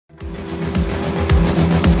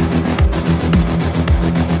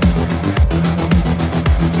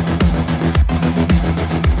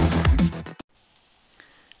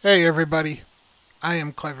Hey everybody, I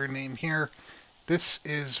am Clever Name here. This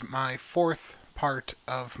is my fourth part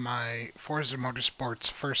of my Forza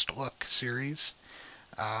Motorsports First Look series.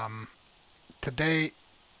 Today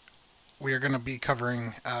we are going to be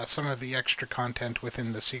covering some of the extra content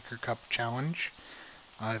within the Seeker Cup Challenge.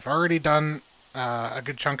 I've already done a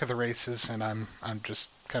good chunk of the races, and I'm just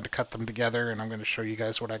kind of cut them together, and I'm going to show you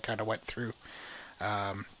guys what I kind of went through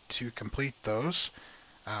to complete those.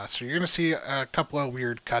 So you're going to see a couple of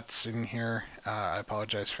weird cuts in here. I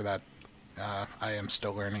apologize for that. I am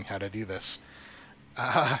still learning how to do this.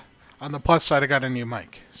 On the plus side, I got a new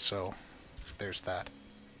mic, so there's that.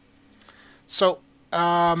 So,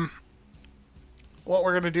 what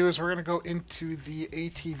we're going to do is we're going to go into the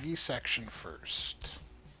ATV section first.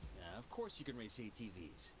 Of course you can race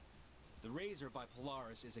ATVs. The Razor by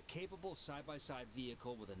Polaris is a capable side-by-side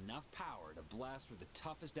vehicle with enough power to blast through the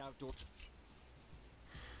toughest outdoor...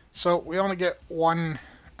 So we only get one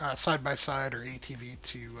side-by-side or ATV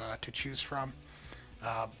to choose from,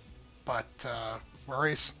 but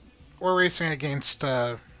we're racing against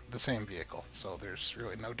the same vehicle, so there's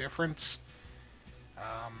really no difference.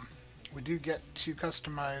 We do get to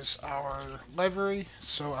customize our livery,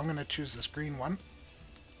 so I'm going to choose this green one,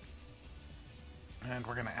 and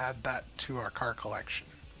we're going to add that to our car collection.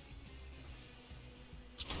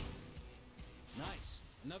 Nice,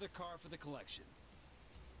 another car for the collection.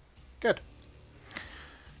 Good.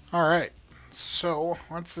 Alright, so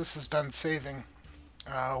once this is done saving,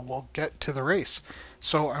 we'll get to the race.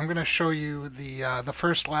 So I'm going to show you the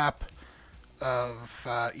first lap of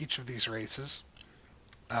each of these races.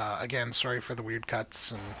 Again, sorry for the weird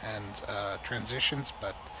cuts and transitions,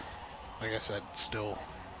 but like I said, still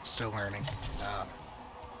learning.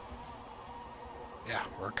 Yeah,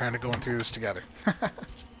 we're kind of going through this together.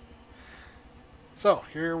 So,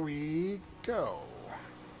 here we go.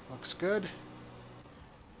 Looks good.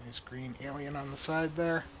 Nice green alien on the side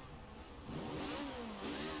there.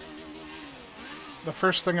 The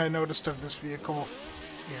first thing I noticed of this vehicle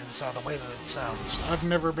is the way that it sounds. I've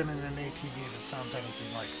never been in an ATV that sounds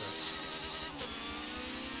anything like this.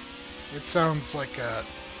 It sounds like a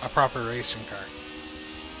proper racing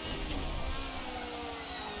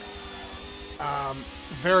car.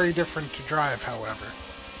 Very different to drive, however.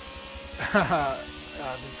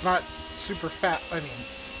 It's not super fat. I mean,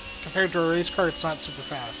 compared to a race car, it's not super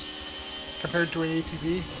fast. Compared to an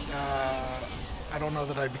ATV, I don't know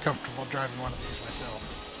that I'd be comfortable driving one of these myself,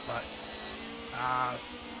 but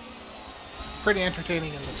pretty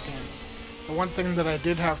entertaining in this game. The one thing that I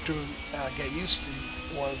did have to get used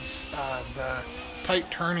to was the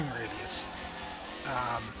tight turning radius.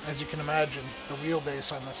 As you can imagine, the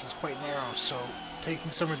wheelbase on this is quite narrow, so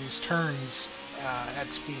taking some of these turns at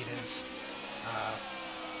speed is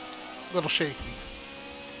a little shaky.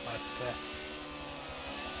 But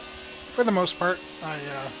for the most part, I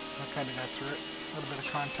kind of got through it. A little bit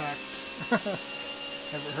of contact.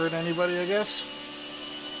 Never hurt anybody, I guess.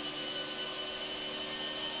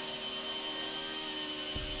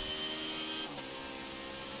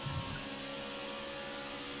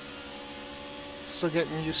 Still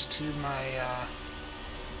getting used to my, yeah,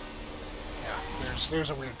 there's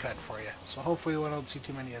a weird cut for you. So hopefully we don't see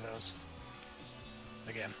too many of those.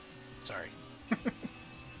 Again, sorry.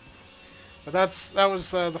 But that was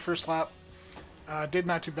the first lap. Did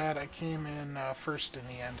not too bad. I came in first in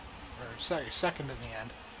the end, or sorry, second in the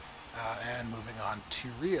end, and moving on to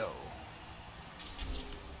Rio.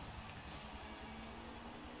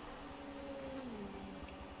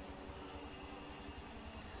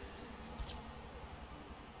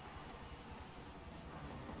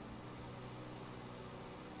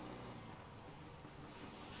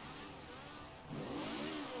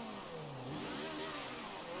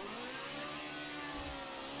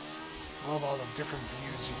 Love all the different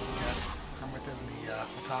views you can get from within the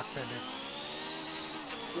cockpit. It's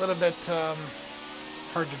a little bit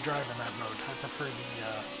hard to drive in that mode. I prefer the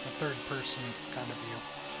third-person kind of view.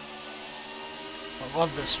 I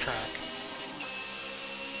love this track.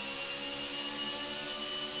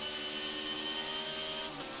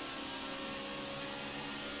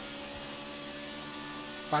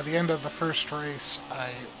 By the end of the first race,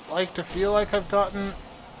 I like to feel like I've gotten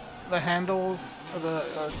the handle,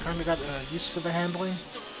 kind of got used to the handling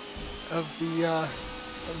of the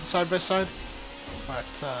side-by-side, but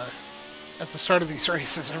at the start of these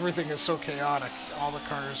races, everything is so chaotic. All the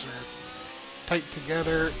cars are tight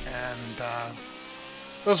together, and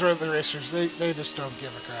those are the racers. They just don't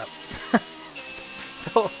give a crap.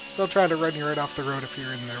 they'll try to run you right off the road if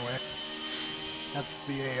you're in their way. That's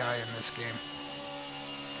the AI in this game.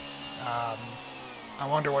 I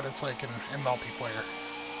wonder what it's like in multiplayer.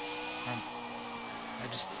 I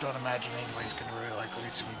just don't imagine anybody's going to really like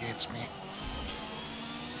racing against me.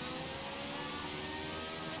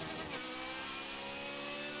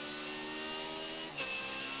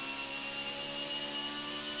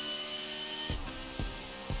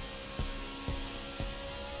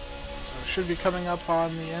 So should be coming up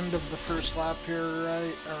on the end of the first lap here,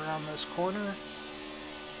 right around this corner.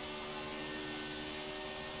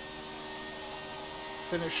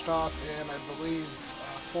 Finished off in, I believe,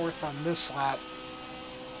 fourth on this lap,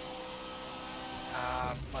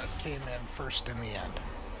 but came in first in the end.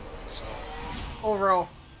 So overall,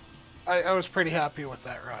 I was pretty happy with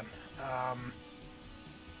that run.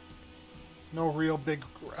 No real big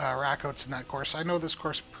rackouts in that course. I know this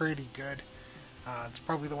course pretty good. It's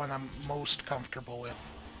probably the one I'm most comfortable with.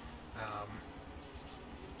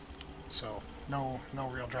 So no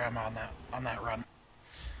real drama on that run.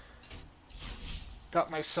 Got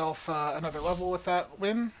myself another level with that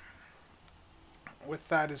win. With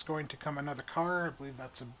that is going to come another car. I believe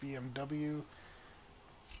that's a BMW.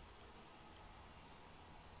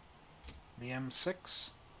 The M6.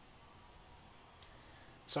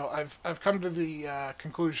 So I've come to the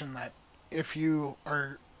conclusion that if you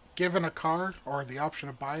are given a car or the option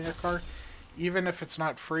of buying a car, even if it's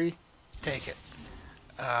not free, take it.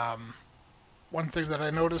 One thing that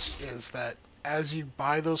I noticed is that as you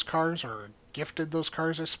buy those cars, or gifted those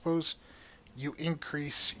cars, I suppose, you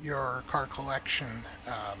increase your car collection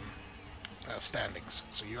standings.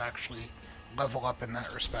 So you actually level up in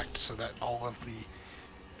that respect, so that all of the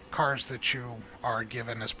cars that you are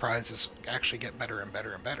given as prizes actually get better and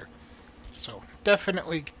better and better. So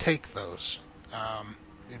definitely take those.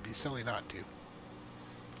 It'd be silly not to.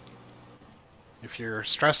 If you're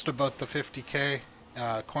stressed about the 50k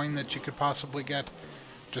coin that you could possibly get,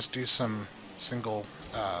 just do some single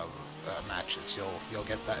matches. You'll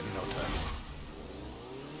get that in no time.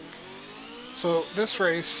 So this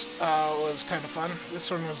race was kind of fun.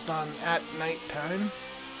 This one was done at night time.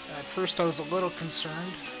 At first I was a little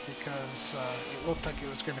concerned because it looked like it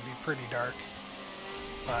was going to be pretty dark,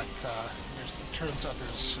 but it turns out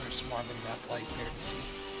there's more than enough light there to see.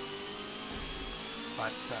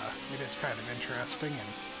 But it is kind of interesting, and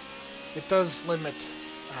it does limit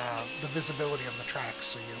the visibility of the track,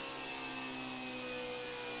 so you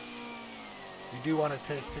do want to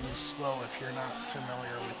take things slow if you're not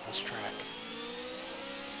familiar with this track.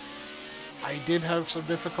 I did have some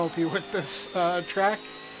difficulty with this track.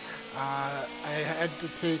 I had to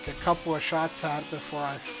take a couple of shots at it before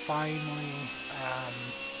I finally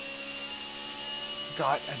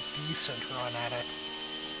got a decent run at it.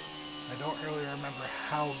 I don't really remember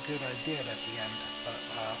how good I did at the end, but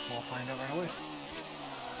we'll find out right away.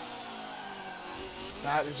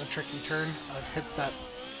 That is a tricky turn. I've hit that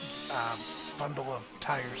bundle of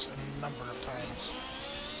tires a number of times.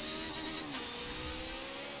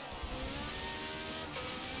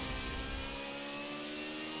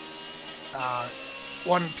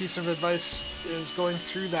 One piece of advice is going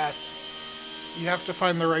through that, you have to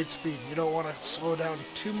find the right speed. You don't want to slow down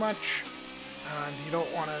too much, and you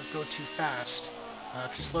don't want to go too fast.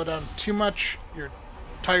 If you slow down too much, your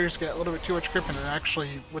tires get a little bit too much grip, and it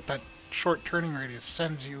actually, with that short turning radius,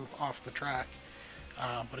 sends you off the track.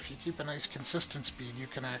 But if you keep a nice consistent speed, you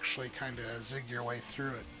can actually kind of zig your way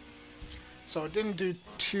through it. So it didn't do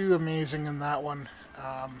too amazing in that one,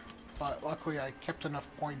 but luckily I kept enough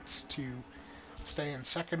points to stay in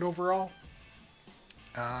second overall.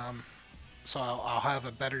 So I'll have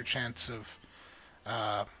a better chance of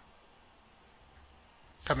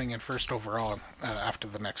coming in first overall after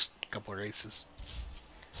the next couple of races.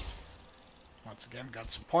 Once again, got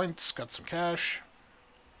some points, got some cash.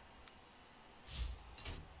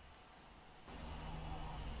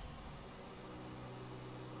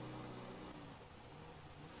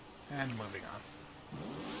 And moving on.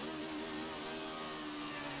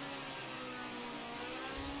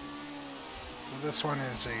 So this one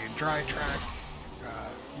is a dry track,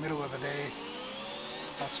 middle of the day,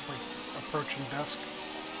 possibly approaching dusk.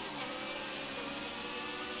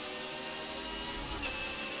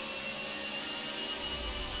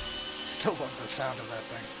 Still love the sound of that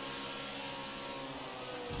thing.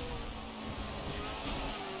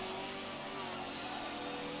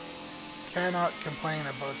 Cannot complain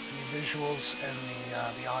about the visuals and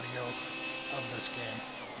the audio of this game.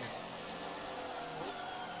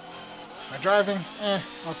 My driving,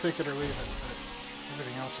 I'll take it or leave it, but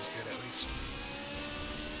everything else is good at least.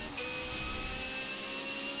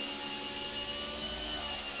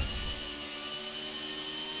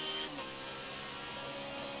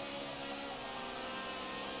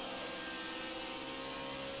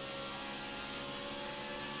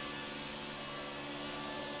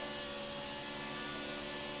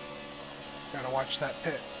 Gotta watch that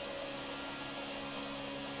pit.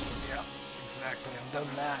 Yeah, exactly. I've done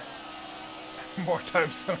that more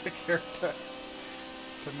times than I care to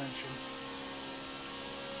mention.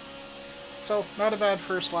 So, not a bad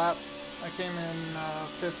first lap. I came in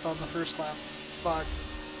 5th on the first lap, but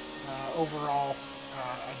overall,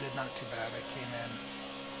 I did not too bad. I came in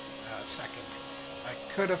 2nd. I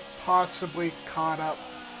could have possibly caught up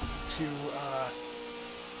to,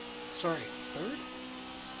 sorry, 3rd?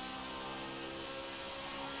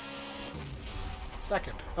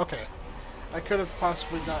 2nd, okay. I could have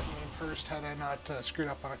possibly gotten in 1st had I not screwed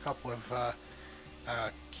up on a couple of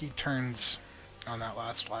key turns on that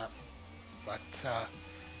last lap. But,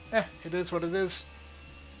 it is what it is.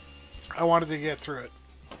 I wanted to get through it.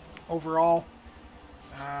 Overall,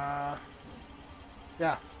 yeah,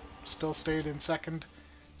 still stayed in 2nd.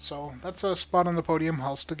 So that's a spot on the podium.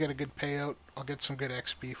 I'll still get a good payout. I'll get some good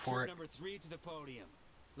XP for it. Number 3 to the podium.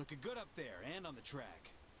 Looking good up there and on the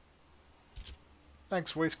track.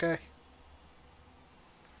 Thanks, voice guy.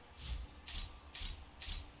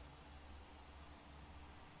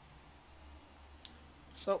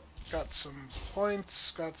 So, got some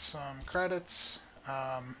points, got some credits.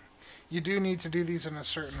 You do need to do these in a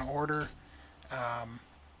certain order.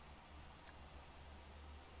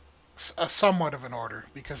 Somewhat of an order,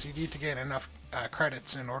 because you need to gain enough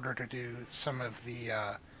credits in order to do some of the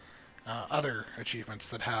other achievements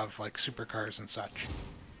that have like supercars and such.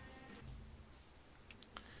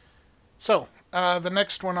 So, the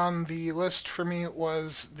next one on the list for me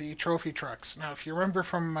was the trophy trucks. Now, if you remember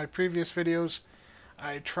from my previous videos,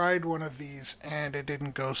 I tried one of these and it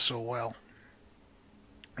didn't go so well.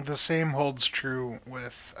 The same holds true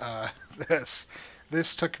with this.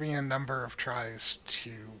 This took me a number of tries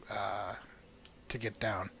to get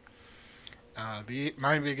down.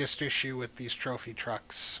 My biggest issue with these trophy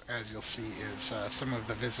trucks, as you'll see, is some of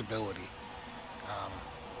the visibility.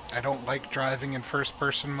 I don't like driving in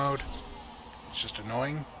first-person mode. It's just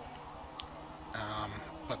annoying.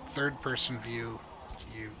 But third-person view,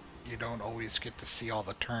 you don't always get to see all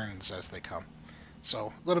the turns as they come.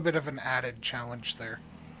 So, a little bit of an added challenge there.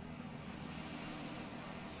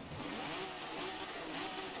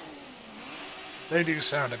 They do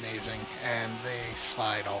sound amazing, and they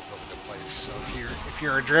slide all over the place. So if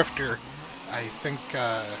you're a drifter, I think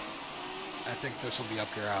this will be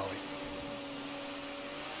up your alley.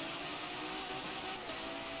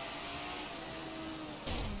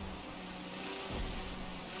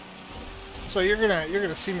 So you're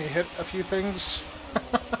gonna see me hit a few things.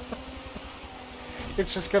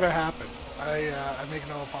 It's just gonna happen. I make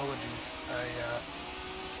no apologies.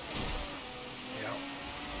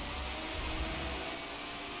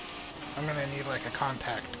 I'm gonna need like a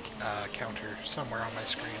contact counter somewhere on my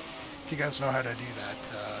screen. If you guys know how to do that,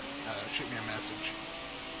 shoot me a message.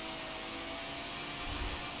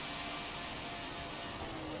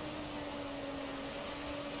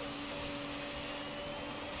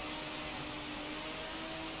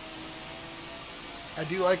 I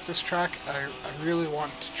do like this track. I really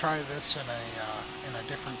want to try this in a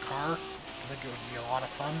different car. I think it would be a lot of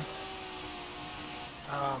fun.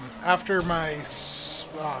 After my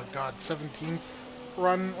 17th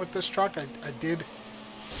run with this truck, I did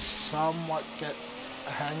somewhat get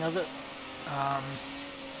a hang of it.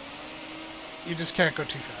 You just can't go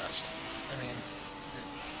too fast. I mean,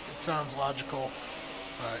 it sounds logical,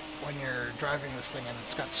 but when you're driving this thing and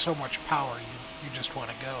it's got so much power, you just want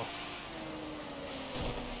to go.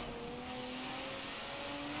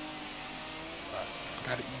 But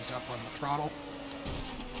gotta ease up on the throttle.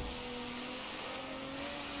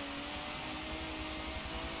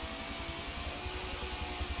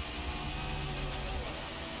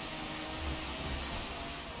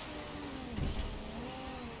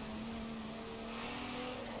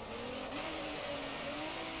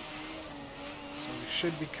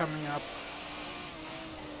 Should be coming up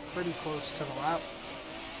pretty close to the lap.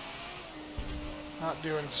 Not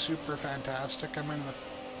doing super fantastic. I'm in the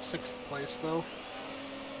 6th place though.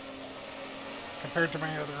 Compared to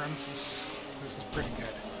my other runs, this is pretty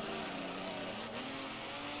good.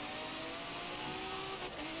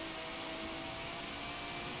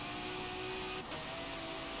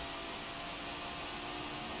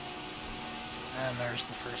 And there's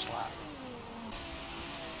the first lap.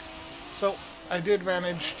 So, I did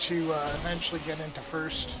manage to eventually get into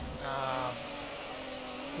first,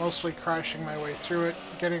 mostly crashing my way through it,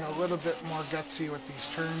 getting a little bit more gutsy with these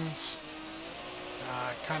turns,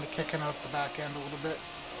 kind of kicking out the back end a little bit,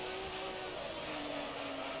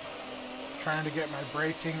 trying to get my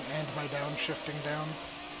braking and my downshifting down.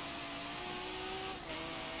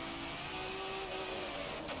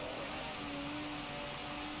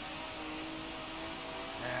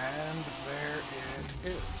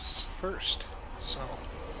 is first, so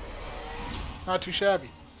not too shabby.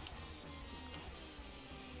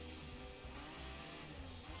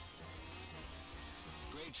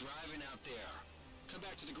 Great driving out there. Come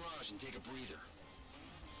back to the garage and take a breather.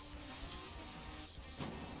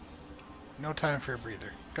 No time for a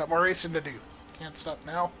breather. Got more racing to do. Can't stop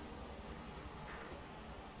now.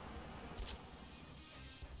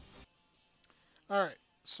 Alright,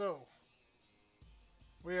 so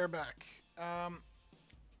we are back.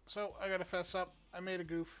 So I gotta fess up. I made a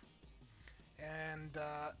goof. And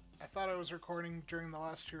I thought I was recording during the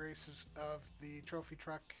last two races of the Trophy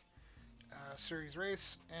Truck Series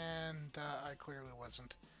race, and I clearly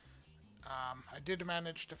wasn't. I did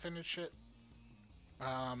manage to finish it.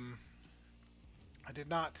 I did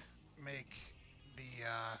not make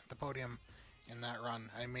the podium in that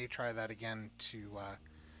run. I may try that again to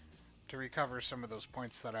recover some of those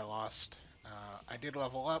points that I lost. I did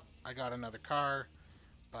level up. I got another car,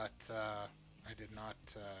 but I did not.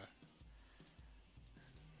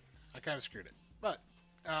 I kind of screwed it. But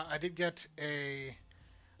I did get a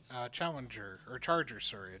Challenger or Charger,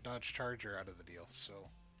 sorry, a Dodge Charger out of the deal. So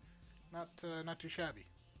not too shabby.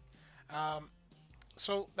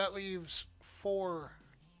 So that leaves 4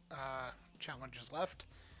 challenges left.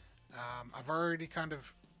 I've already kind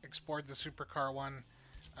of explored the supercar one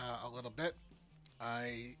a little bit.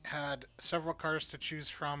 I had several cars to choose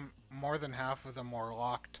from. More than half of them were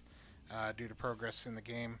locked due to progress in the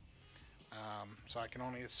game. So I can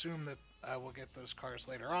only assume that I will get those cars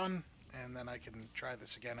later on, and then I can try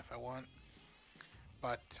this again if I want.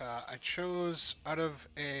 But I chose out of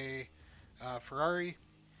a Ferrari,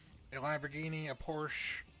 a Lamborghini, a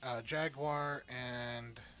Porsche, a Jaguar,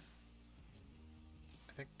 and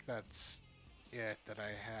I think that's it that I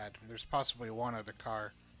had. There's possibly one other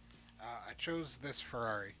car. I chose this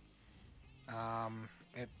Ferrari.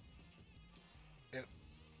 It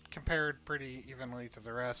compared pretty evenly to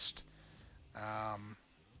the rest,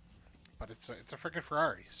 but it's a freaking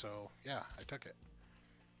Ferrari, so yeah, I took it.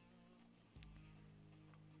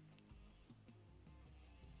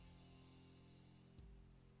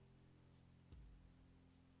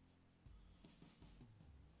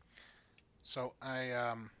 So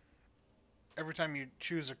every time you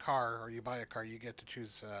choose a car or you buy a car, you get to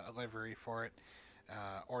choose a livery for it,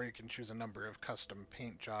 or you can choose a number of custom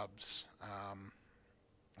paint jobs,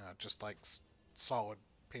 just like solid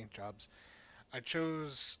paint jobs. I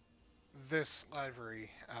chose this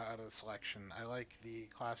livery out of the selection. I like the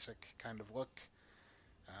classic kind of look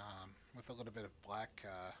with a little bit of black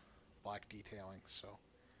detailing. So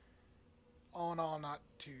all in all, not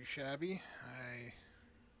too shabby.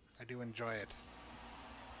 I do enjoy it.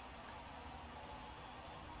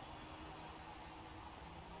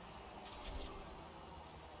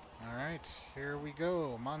 Alright, here we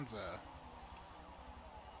go, Monza.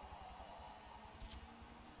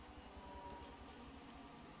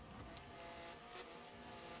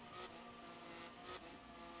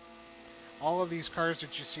 All of these cars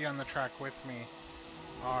that you see on the track with me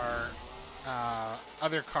are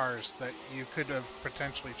other cars that you could have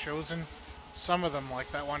potentially chosen. Some of them,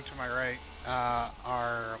 like that one to my right,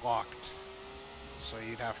 are locked. So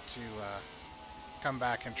you'd have to come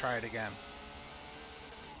back and try it again.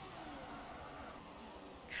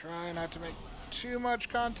 Try not to make too much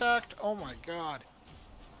contact. Oh my god.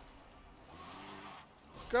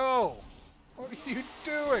 Go! What are you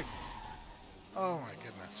doing? Oh my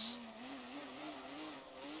goodness.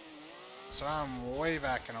 So I'm way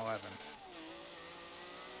back in 11.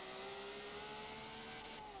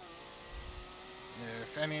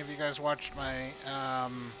 If any of you guys watched my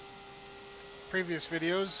previous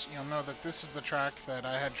videos, you'll know that this is the track that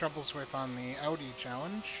I had troubles with on the Audi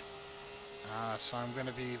Challenge. So I'm going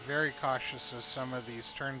to be very cautious of some of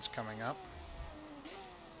these turns coming up,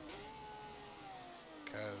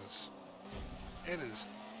 because it is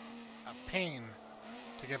a pain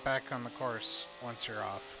to get back on the course once you're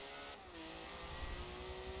off,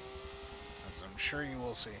 as I'm sure you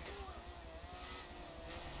will see.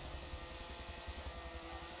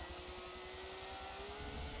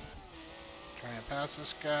 Try and pass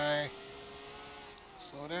this guy.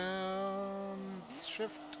 Slow down,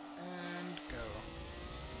 shift, and go.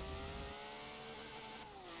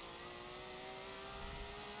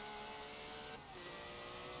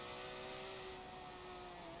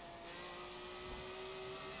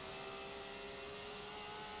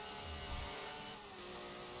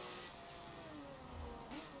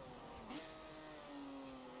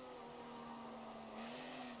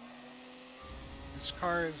 This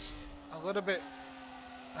car is a little bit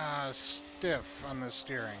stiff on the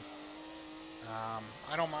steering.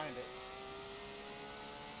 I don't mind it.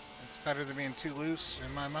 In It's better than being too loose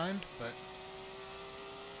in my mind, but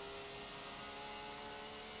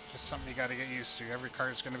just something you got to get used to. Every car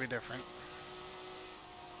is going to be different.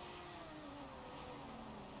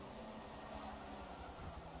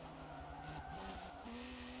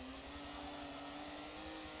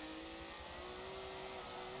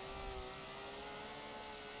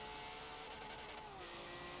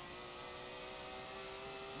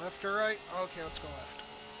 Left or right? Okay, let's go left.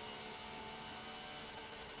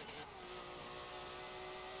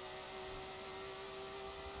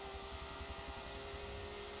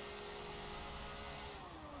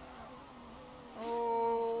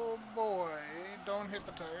 Oh boy, don't hit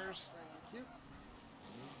the tires. Thank you.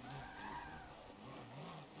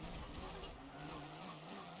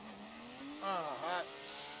 Oh,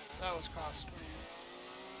 that was costly.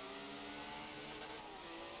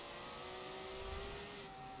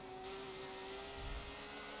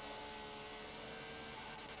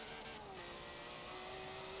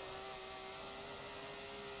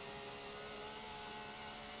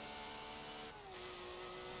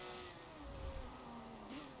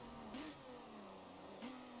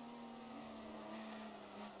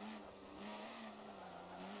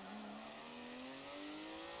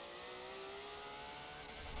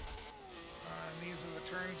 These are the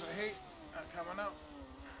turns I hate. Not coming up.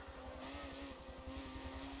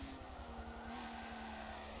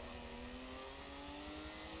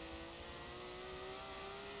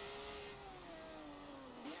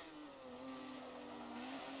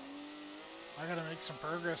 I gotta make some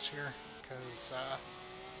progress here, because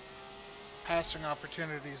passing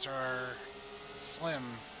opportunities are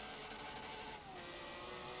slim.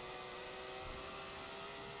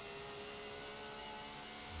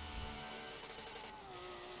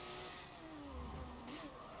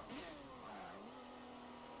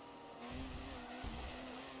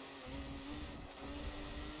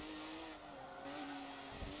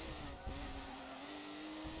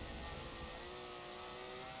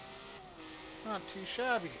 Not too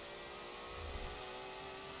shabby.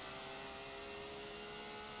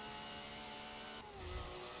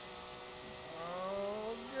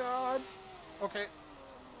 Oh, God. Okay.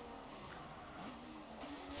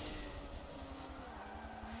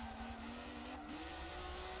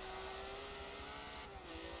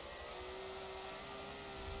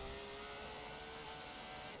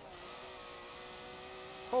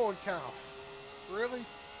 Holy cow. Really?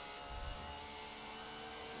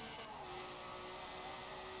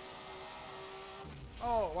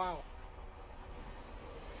 Oh, wow.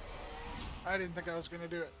 I didn't think I was going to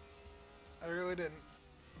do it. I really didn't.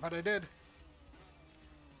 But I did.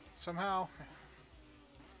 Somehow.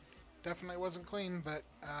 Definitely wasn't clean, but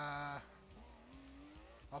I'll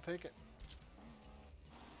take it.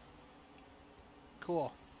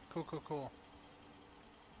 Cool. Cool, cool, cool.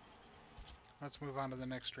 Let's move on to the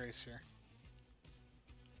next race here.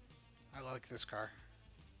 I like this car.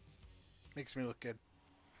 Makes me look good.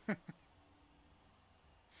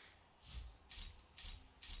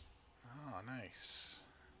 Oh, nice.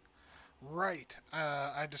 Right.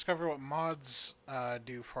 I discovered what mods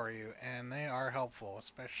do for you, and they are helpful,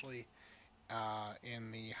 especially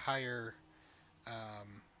in the higher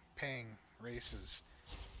paying races.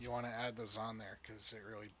 You want to add those on there because it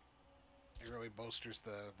really bolsters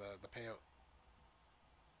the payout.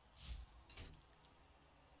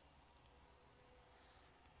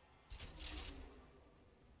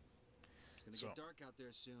 It's gonna get dark out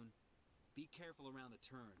there soon. Be careful around the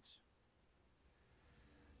turns.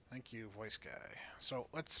 Thank you, voice guy. So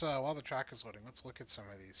let's, while the track is loading, let's look at some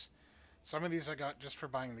of these. Some of these I got just for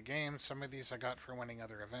buying the game. Some of these I got for winning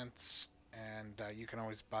other events, and you can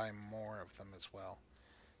always buy more of them as well.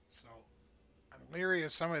 So I'm leery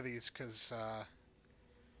of some of these because I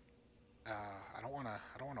don't wanna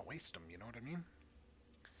waste them. You know what I mean?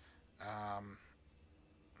 I'm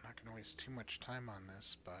not gonna waste too much time on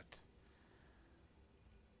this, but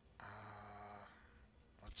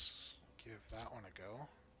let's give that one a go.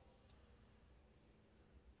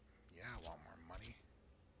 Yeah, I want more money.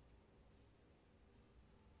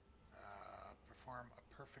 Perform a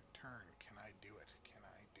perfect turn. Can I do it? Can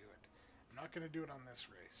I do it? I'm not going to do it on this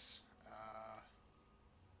race. I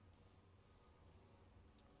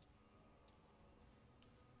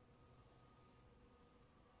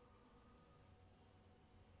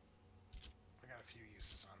got a few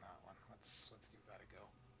uses on that one. Let's give that a go.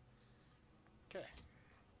 Okay.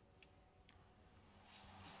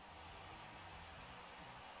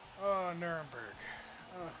 Oh, Nuremberg.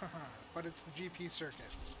 But it's the GP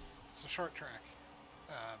circuit. It's a short track,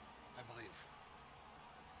 I believe.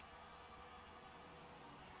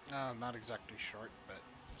 Not exactly short, but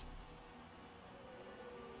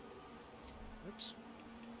Oops.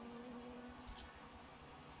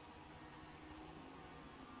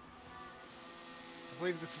 I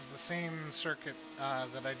believe this is the same circuit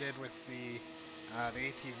that I did with the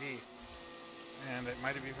ATV, and it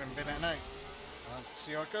might have even been at night. Let's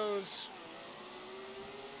see how it goes.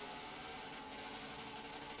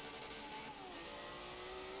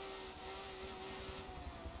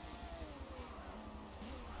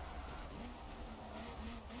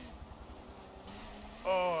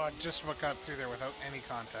 Oh, I just about got through there without any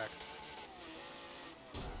contact.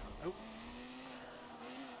 Oh.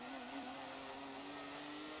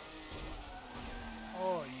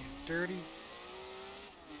 Oh, you dirty.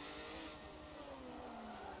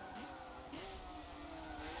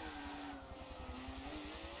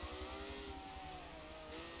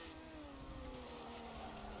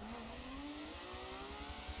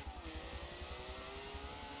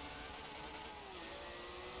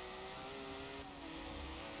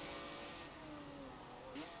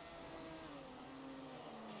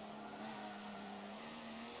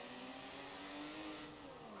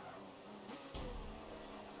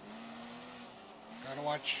 Gotta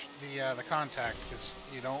watch the contact, because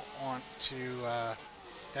you don't want to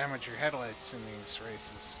damage your headlights in these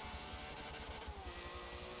races.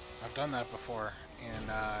 I've done that before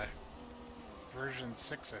in version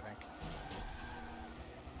 6, I think.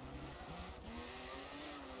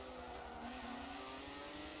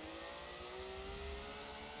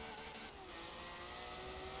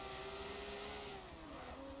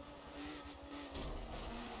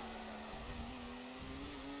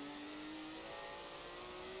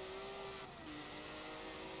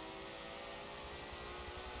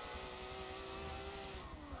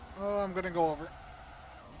 Oh, I'm gonna go over.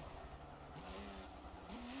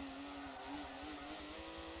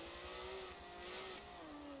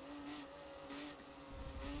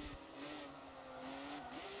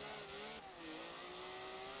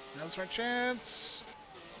 Now's my chance.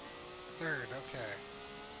 Third, okay.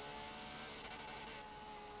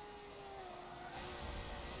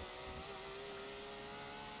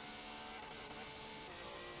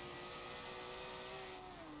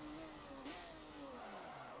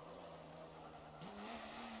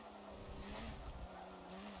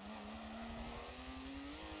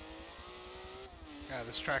 Yeah,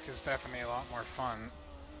 this track is definitely a lot more fun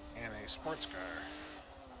in a sports car.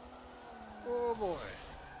 Oh boy.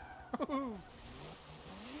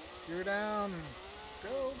 You're down.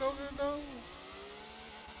 Go, go, go, go.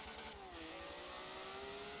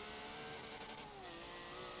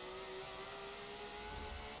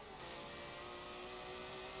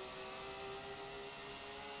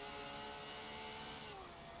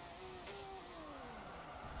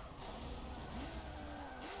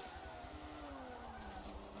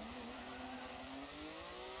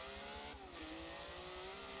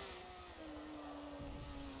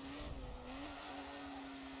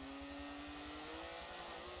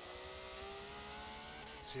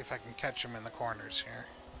 See if I can catch him in the corners here.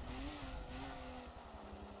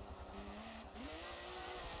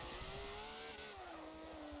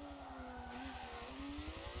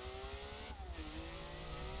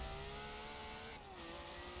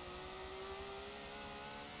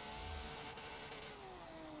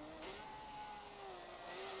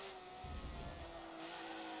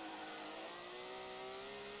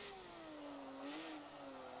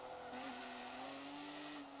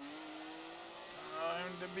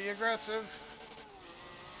 Time to be aggressive.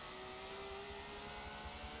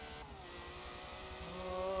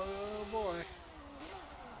 Oh boy.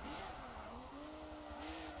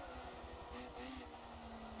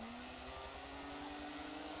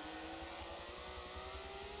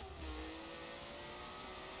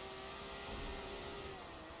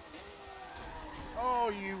 Oh,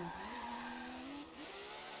 you.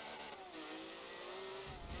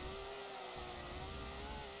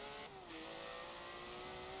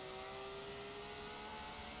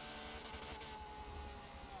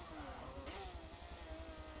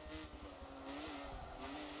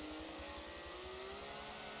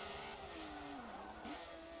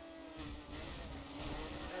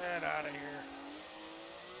 Get out of here.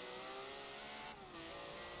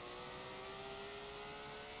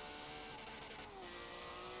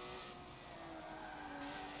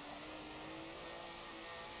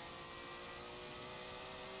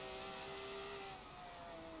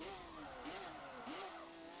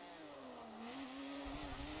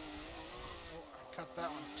 Oh, I cut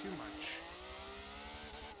that one too much.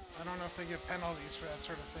 I don't know if they give penalties for that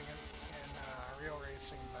sort of thing in real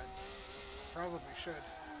racing, but probably should.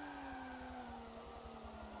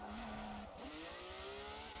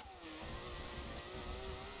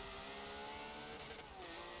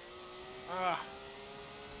 Ah.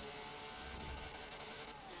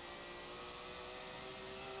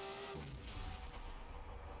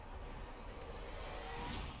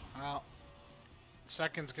 Well,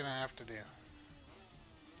 second's gonna have to do.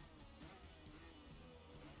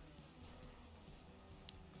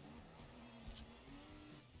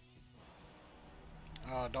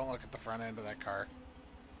 Oh, don't look at the front end of that car.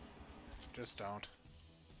 Just don't.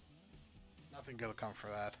 Nothing good will come for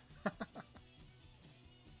that.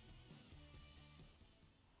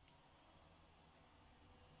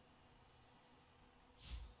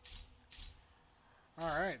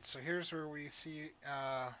 Alright, so here's where we see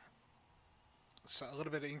so a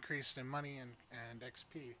little bit of increase in money and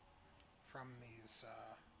XP from these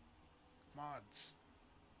mods.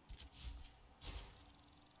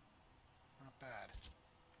 Not bad.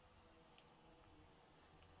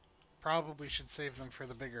 Probably should save them for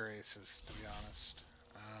the bigger races, to be honest.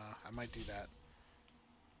 I might do that.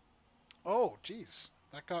 Oh, jeez.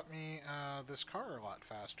 That got me this car a lot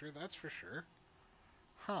faster, that's for sure.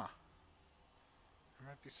 Huh. There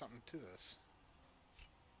might be something to this.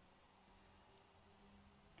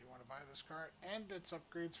 Do you want to buy this car? And it's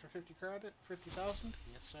upgrades for 50 credit? 50,000?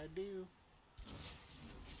 Yes, I do.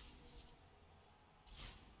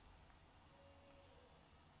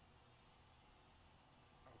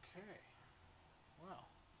 Okay. Wow.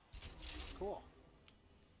 Cool.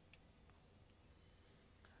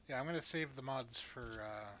 Yeah, I'm gonna save the mods for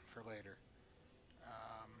later.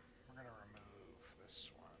 We're gonna remove this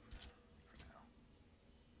one for now.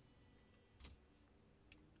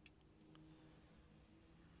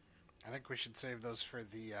 I think we should save those for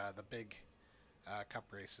the big cup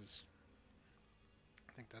races.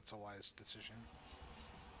 I think that's a wise decision.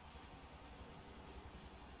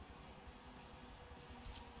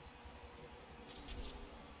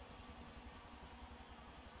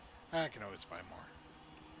 I can always buy more.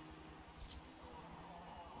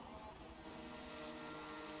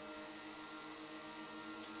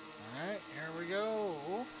 Alright, here we go.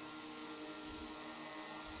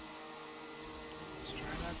 Let's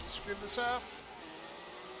try not to screw this up.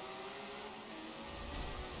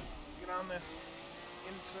 Get on this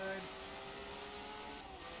inside.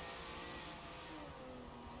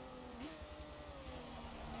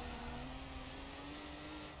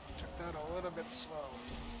 Took that a little bit slow.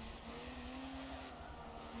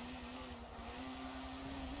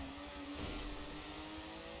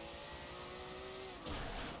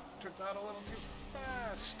 Took that a little too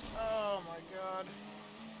fast. Oh my god.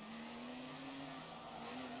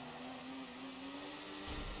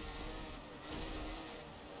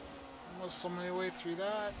 Almost on my way through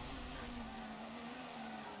that.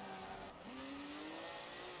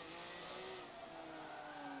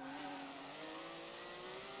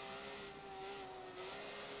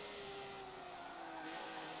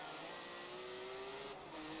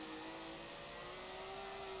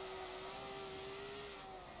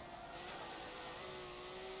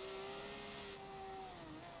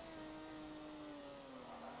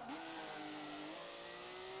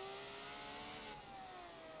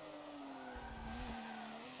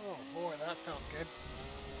 Oh boy, that felt good.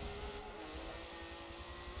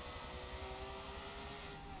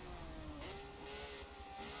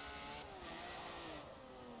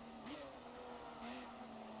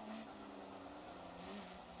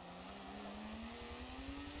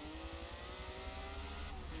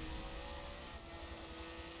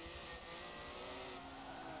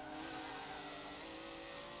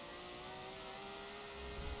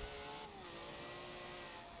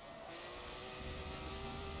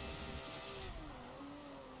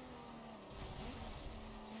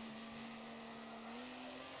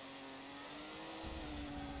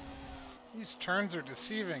 These turns are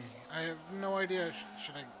deceiving. I have no idea.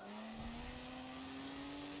 Should I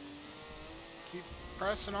keep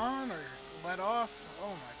pressing on or let off? Oh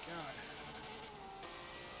my god.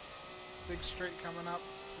 Big straight coming up.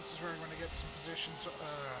 This is where I'm going to get some positions.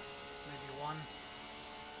 Maybe one.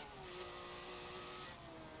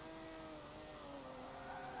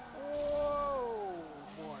 Whoa,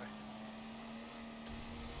 boy.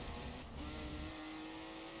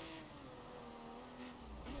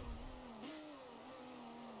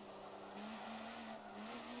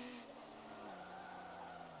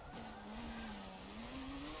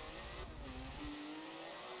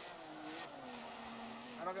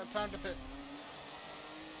 I don't got time to pit.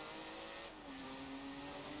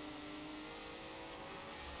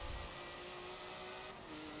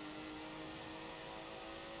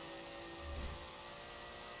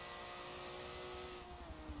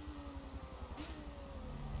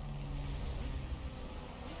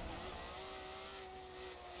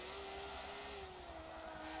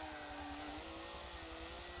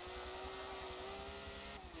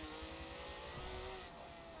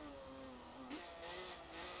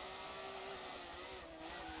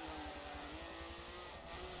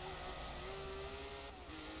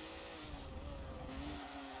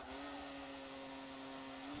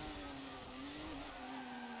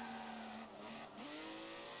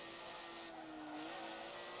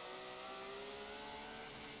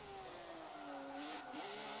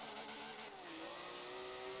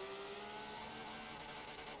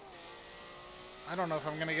 I don't know if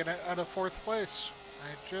I'm going to get out of 4th place.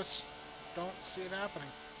 I just don't see it happening.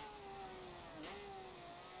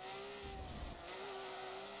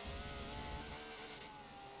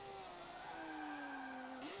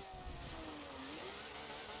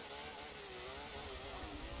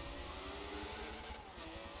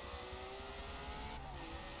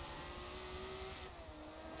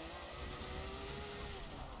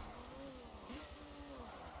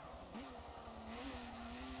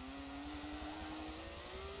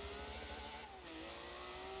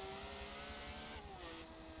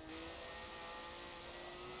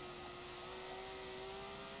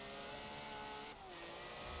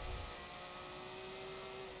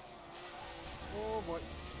 Oh boy,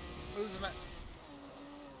 losing it.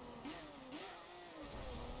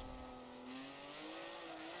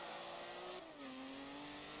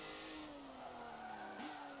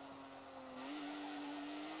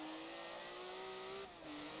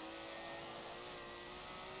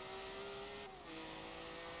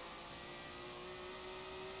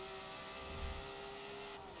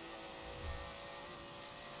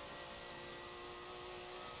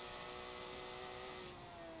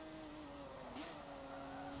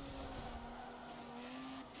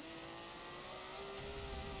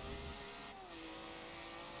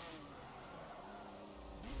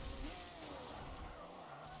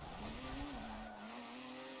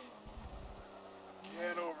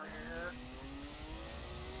 Get over here.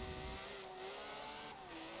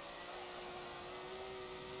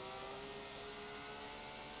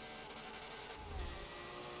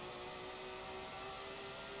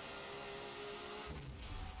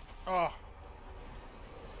 Oh.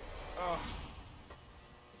 Oh.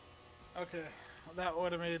 Okay, that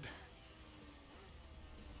would have made...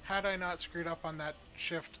 Had I not screwed up on that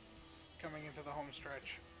shift coming into the home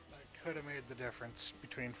stretch, that could have made the difference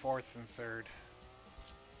between 4th and 3rd.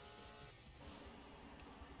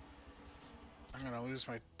 I'm gonna lose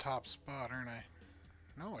my top spot, aren't I?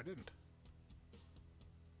 No, I didn't.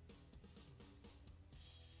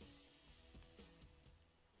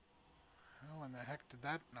 How in the heck did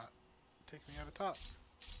that not take me out of top?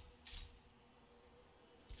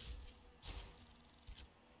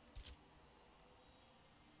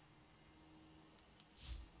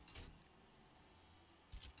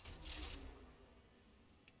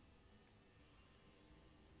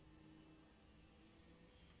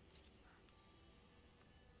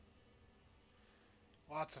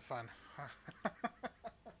 Lots of fun. I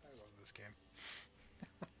love this game.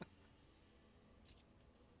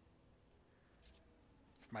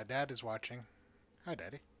 If my dad is watching, hi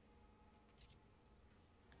Daddy.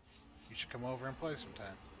 You should come over and play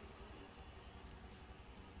sometime.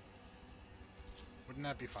 Wouldn't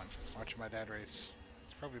that be fun? Watching my dad race.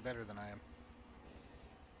 It's probably better than I am.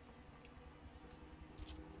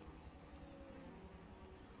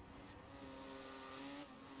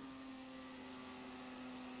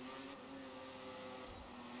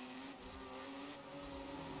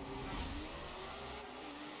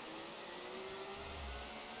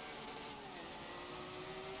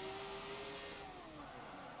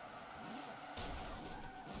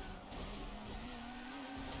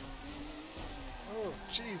 Oh,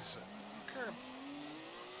 jeez.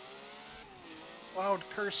 Loud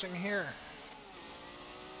cursing here.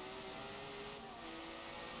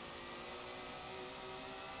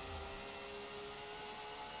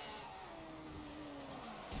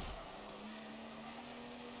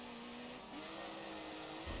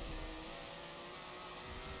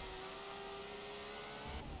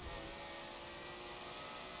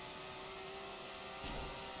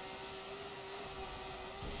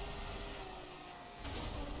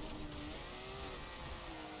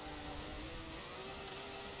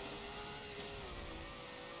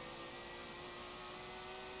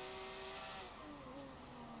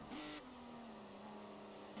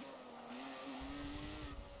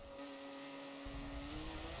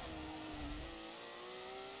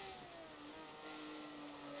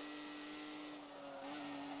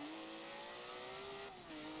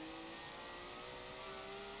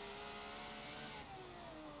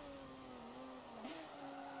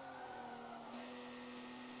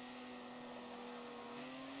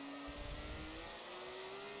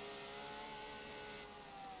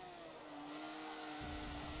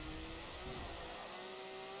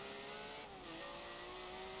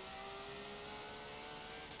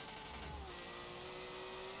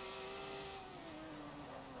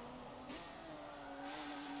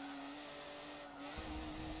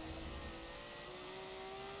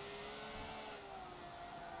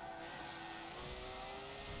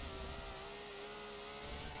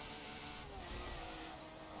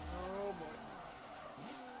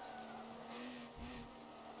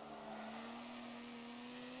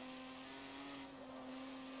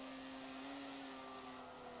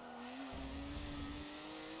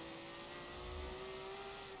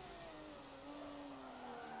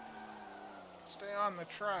 Stay on the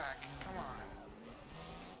track. Come on.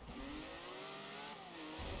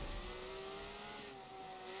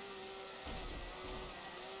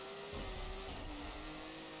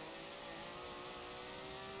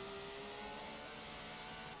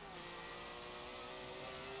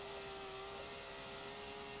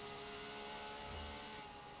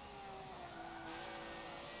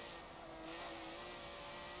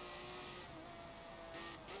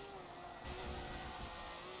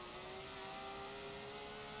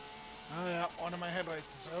 Oh yeah, one of my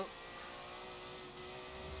headlights is out.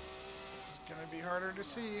 This is gonna be harder to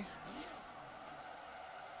see.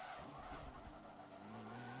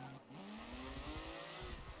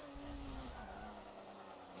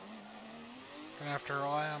 Gonna have to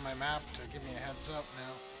rely on my map to give me a heads up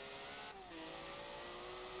now.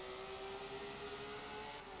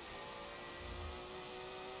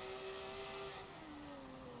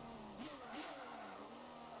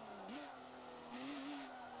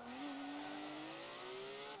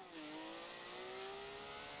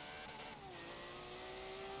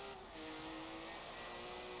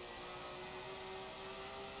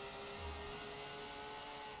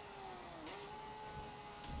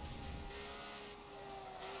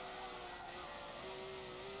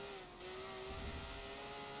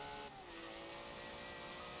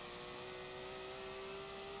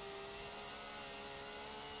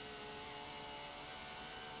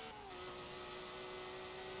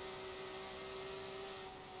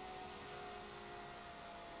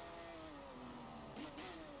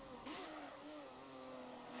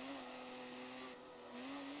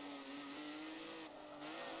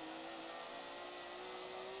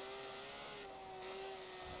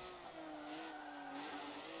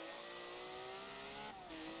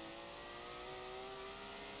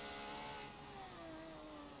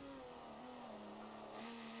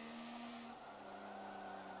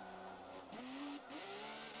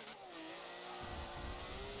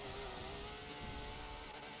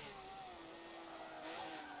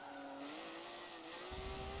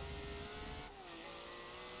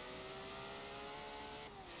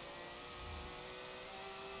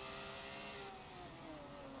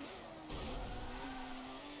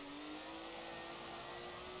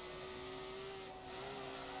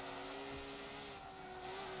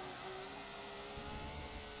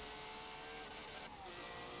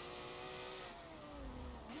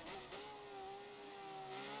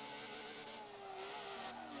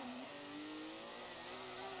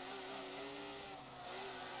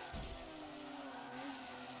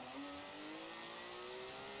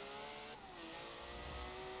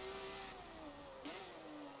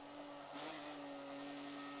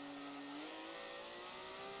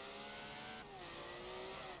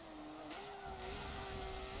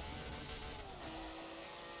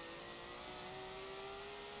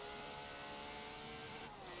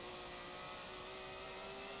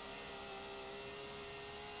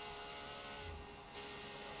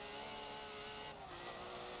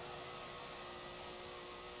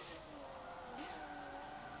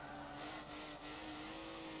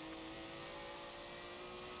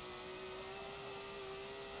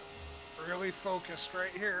 Really focused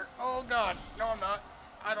right here. Oh god, no I'm not.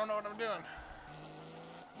 I don't know what I'm doing.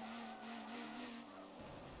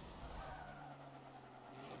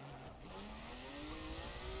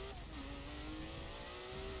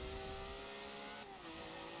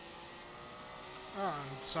 Oh,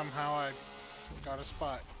 and somehow I got a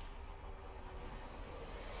spot.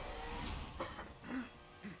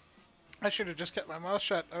 I should have just kept my mouth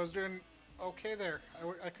shut. I was doing okay there.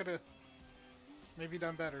 I could have maybe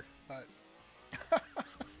done better, but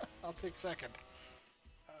I'll take second.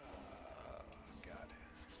 God.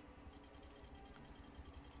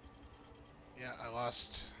 Yeah, I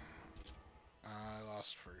lost. I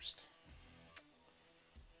lost first.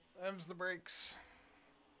 Them's the brakes.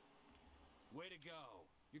 Way to go.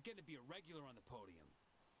 You're getting to be a regular on the podium.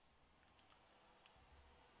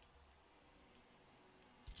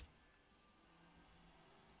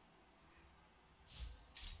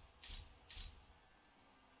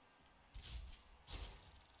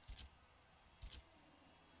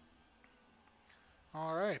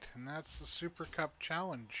 Alright, and that's the Super Cup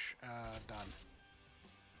Challenge done.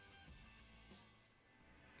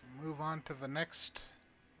 Move on to the next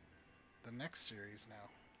series now.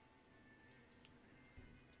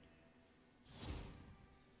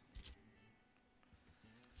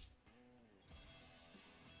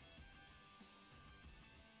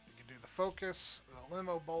 You can do the Focus, the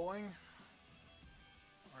Limo Bowling,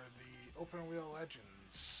 or the Open Wheel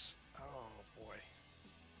Legends. Oh boy.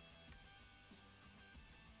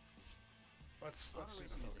 Let's do the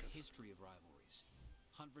Racing has a Focus. history of rivalries.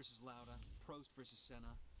 Hunt versus Lauda, Prost versus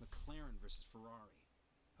Senna, McLaren versus Ferrari.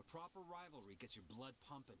 A proper rivalry gets your blood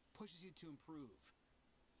pumping, pushes you to improve.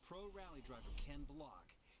 Pro rally driver Ken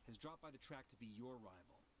Block has dropped by the track to be your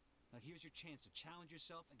rival. Now here's your chance to challenge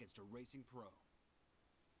yourself against a racing pro.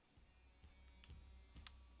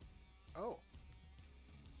 Oh.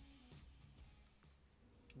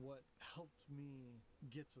 What helped me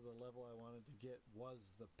get to the level I wanted to get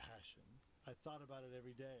was the passion. I thought about it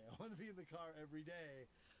every day. I wanted to be in the car every day.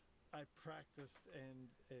 I practiced and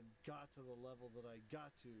got to the level that I got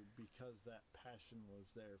to because that passion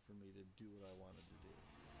was there for me to do what I wanted to do.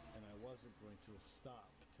 And I wasn't going to stop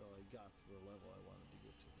till I got to the level I wanted to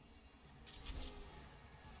get to.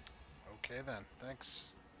 Okay then. Thanks.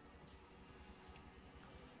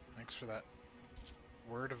 Thanks for that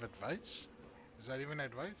word of advice. Is that even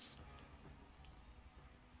advice?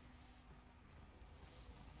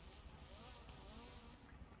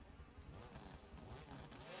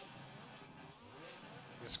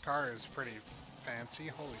 This car is pretty fancy.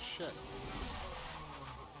 Holy shit.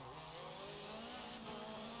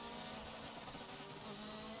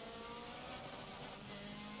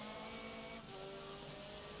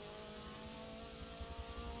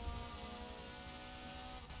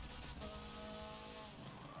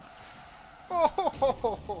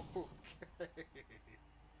 Oh, okay.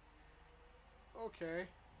 Okay.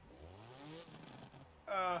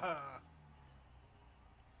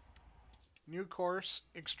 New course,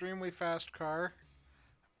 extremely fast car.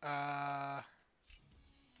 Yeah.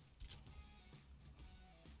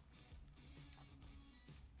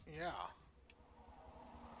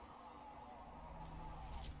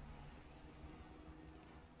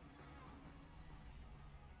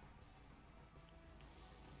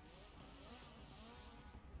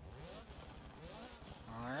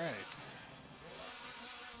 Alright.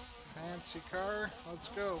 Fancy car, let's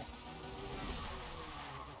go.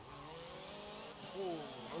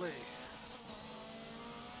 Holy.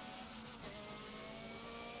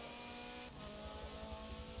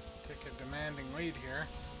 Take a demanding lead here.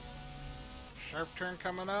 Sharp turn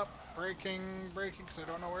coming up. Braking because I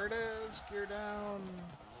don't know where it is. Gear down.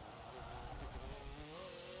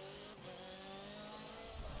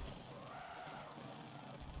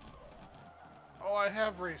 Oh, I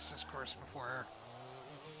have raced this course before.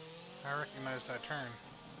 I recognize that turn.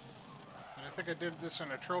 And I think I did this in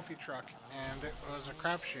a trophy truck, and it was a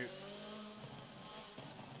crapshoot.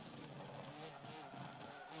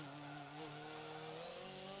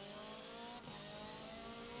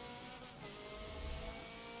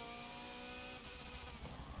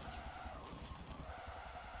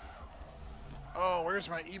 Oh, where's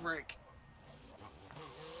my e-brake?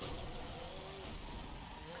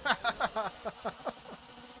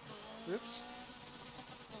 Oops.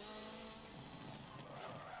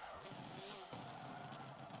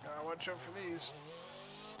 Gotta watch out for these.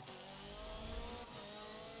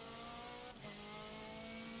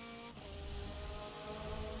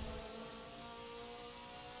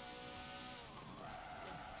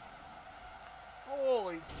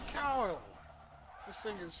 Holy cow! This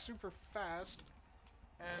thing is super fast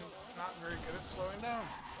and not very good at slowing down.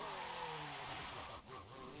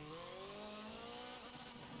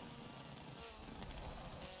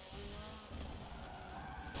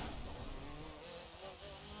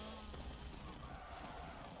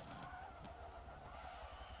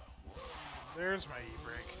 There's my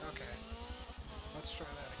e-brake. Okay. Let's try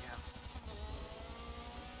that again.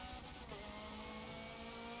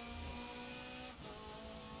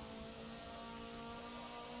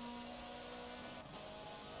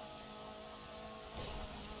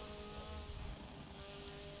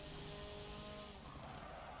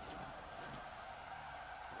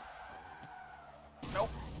 Nope.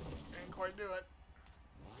 Didn't quite do it.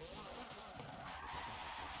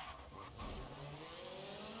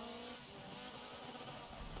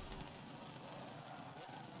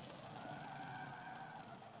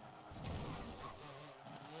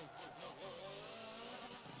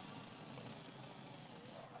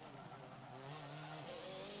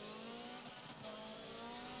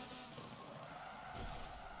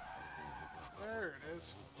 There it is.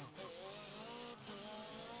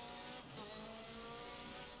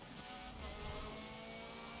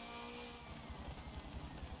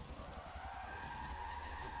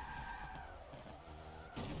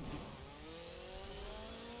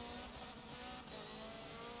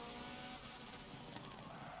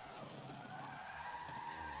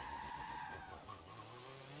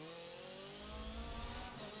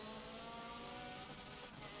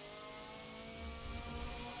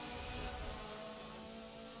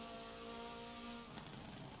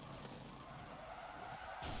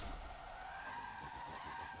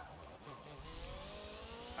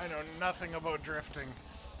 I know nothing about drifting.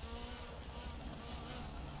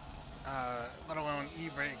 Let alone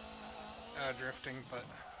e-brake drifting, but...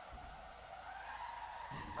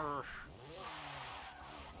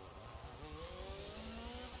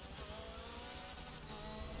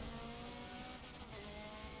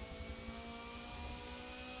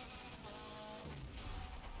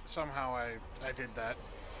 Somehow I did that.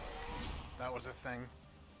 That was a thing.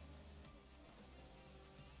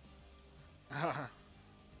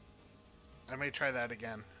 I may try that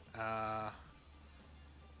again. I'm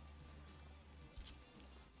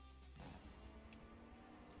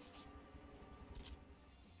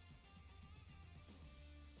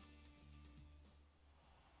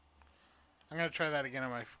gonna try that again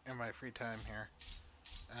in my free time here,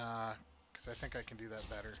 because I think I can do that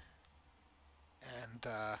better. And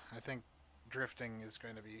I think drifting is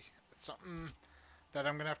going to be something that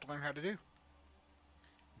I'm gonna have to learn how to do. It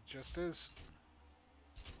just is.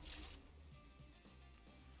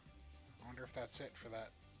 I wonder if that's it for that.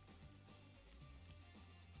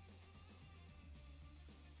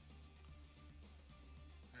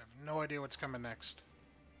 I have no idea what's coming next.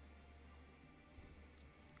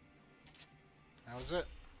 That was it.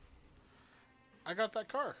 I got that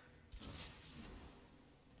car.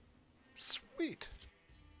 Sweet.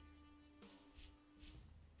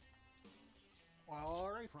 Well,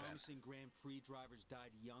 alright then. Promising Grand Prix drivers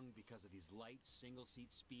died young because of these light,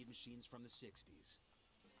 single-seat speed machines from the 60s.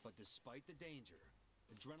 But despite the danger,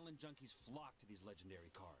 adrenaline junkies flock to these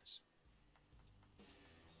legendary cars.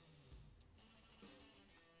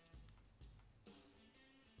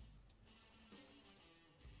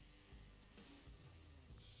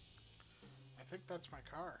 I think that's my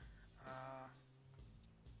car.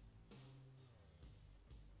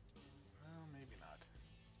 Well, maybe not.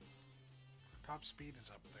 Top speed is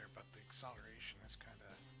up there, but the acceleration is kind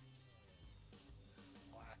of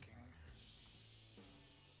lacking.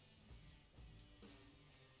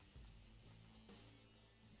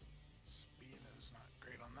 Speed is not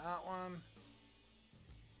great on that one.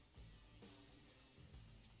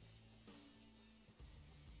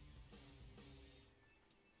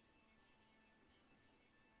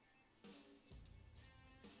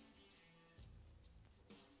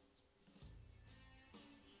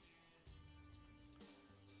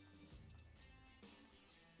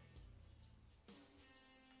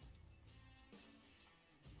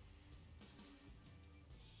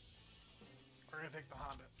 We're gonna take the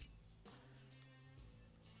Honda.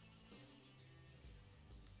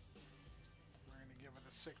 We're gonna give it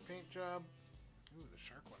a sick paint job. Ooh, the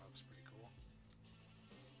shark one looks pretty cool.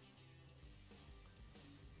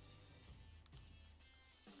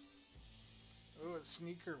 Ooh, a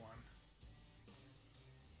sneaker one.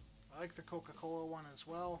 I like the Coca-Cola one as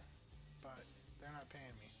well, but they're not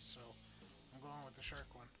paying me, so I'm going with the shark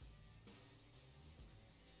one.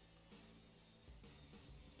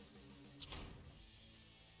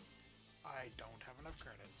 I don't have enough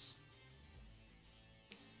credits.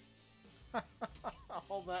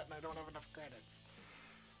 All that and I don't have enough credits.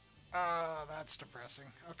 That's depressing.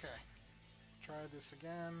 Okay. Try this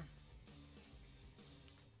again.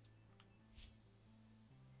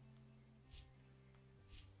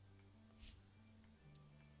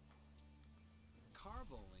 Car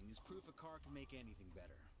bowling is proof a car can make anything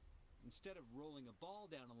better. Instead of rolling a ball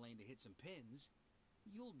down a lane to hit some pins,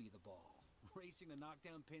 you'll be the ball, racing to knock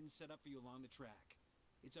down pins set up for you along the track.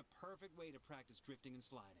 It's a perfect way to practice drifting and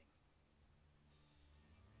sliding.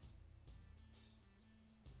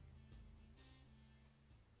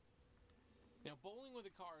 Now, bowling with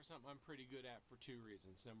a car is something I'm pretty good at for two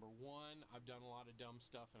reasons. Number one, I've done a lot of dumb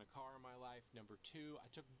stuff in a car in my life. Number two,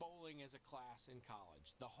 I took bowling as a class in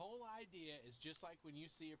college. The whole idea is just like when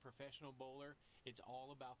you see a professional bowler, it's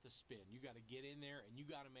all about the spin. You got to get in there and you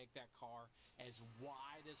got to make that car as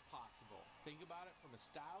wide as possible. Think about it from a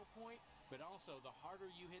style point, but also the harder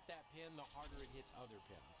you hit that pin, the harder it hits other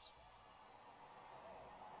pins.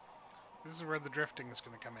 This is where the drifting is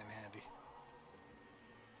going to come in handy.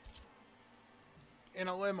 In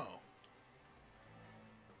a limo.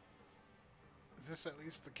 Is this at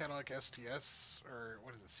least the Cadillac STS? Or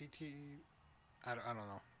what is it, CT? I don't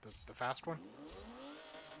know. The fast one?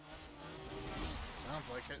 Sounds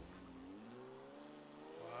like it.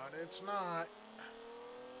 But it's not.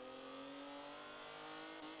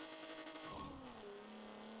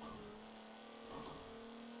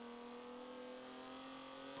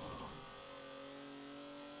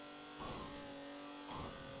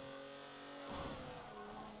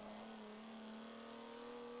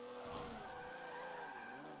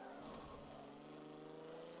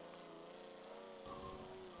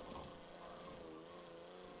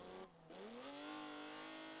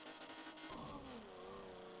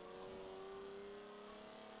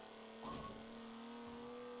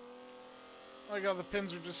 Like how the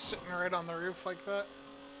pins are just sitting right on the roof like that.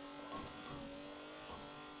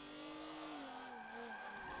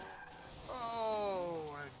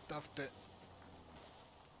 Oh, I duffed it.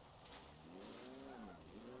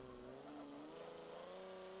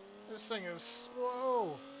 This thing is...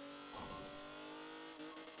 Whoa!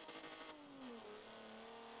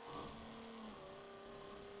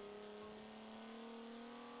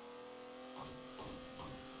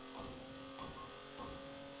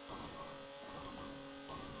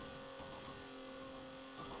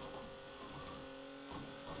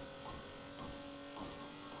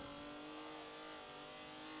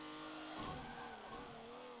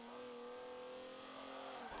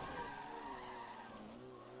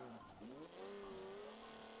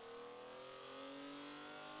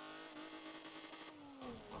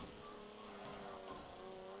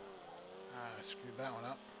 I screwed that one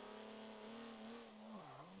up.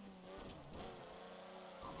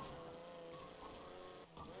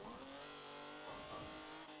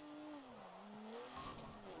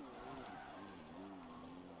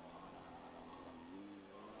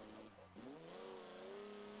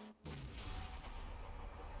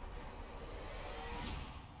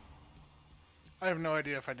 I have no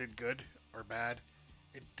idea if I did good or bad.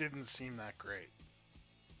 It didn't seem that great.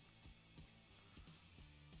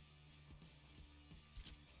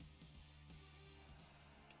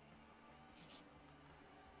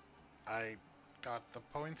 I got the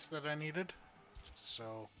points that I needed,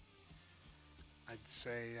 so I'd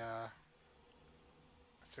say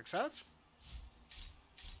success?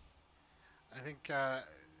 I think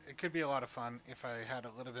it could be a lot of fun if I had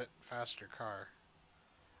a little bit faster car.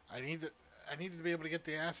 I needed to be able to get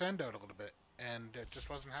the ass end out a little bit, and it just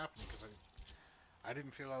wasn't happening because I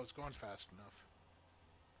didn't feel I was going fast enough.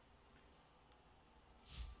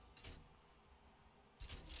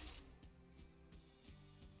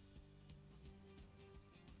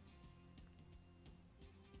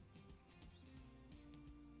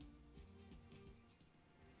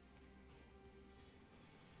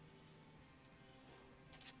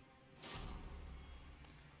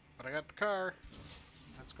 But I got the car.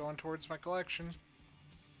 That's going towards my collection.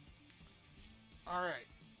 Alright.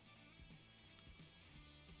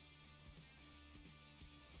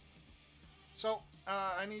 So,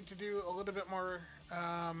 I need to do a little bit more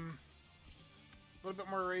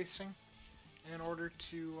racing in order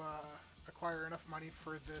to acquire enough money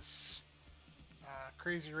for this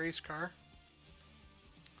crazy race car.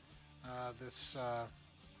 This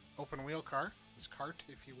open wheel car, this cart,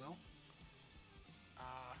 if you will.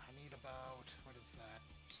 I need about, what is that,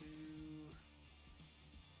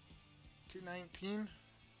 219?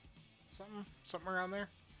 Something around there.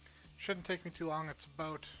 Shouldn't take me too long. It's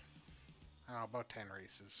about, I don't know, about 10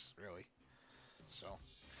 races, really. So,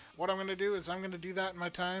 what I'm going to do is I'm going to do that in my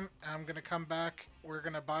time. I'm going to come back. We're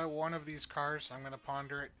going to buy one of these cars. I'm going to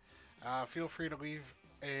ponder it. Feel free to leave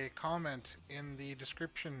a comment in the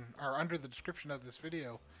description, or under the description of this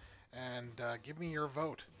video, and give me your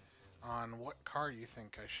vote on what car you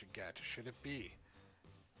think I should get. Should it be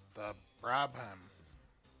the Brabham,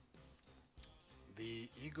 the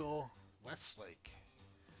Eagle Westlake,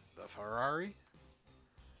 the Ferrari,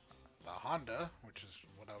 the Honda, which is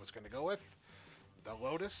what I was going to go with, the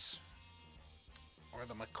Lotus, or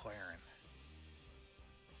the McLaren?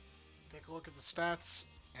 Take a look at the stats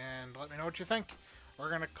and let me know what you think. We're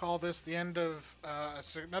going to call this the end of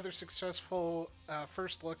another successful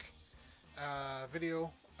first look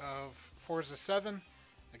video of Forza 7.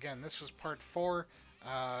 Again, this was part 4.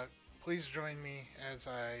 Please join me as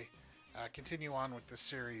I continue on with this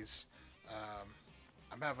series.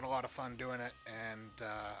 I'm having a lot of fun doing it, and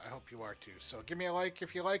I hope you are too. So give me a like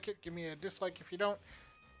if you like it, give me a dislike if you don't.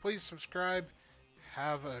 Please subscribe.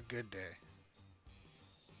 Have a good day.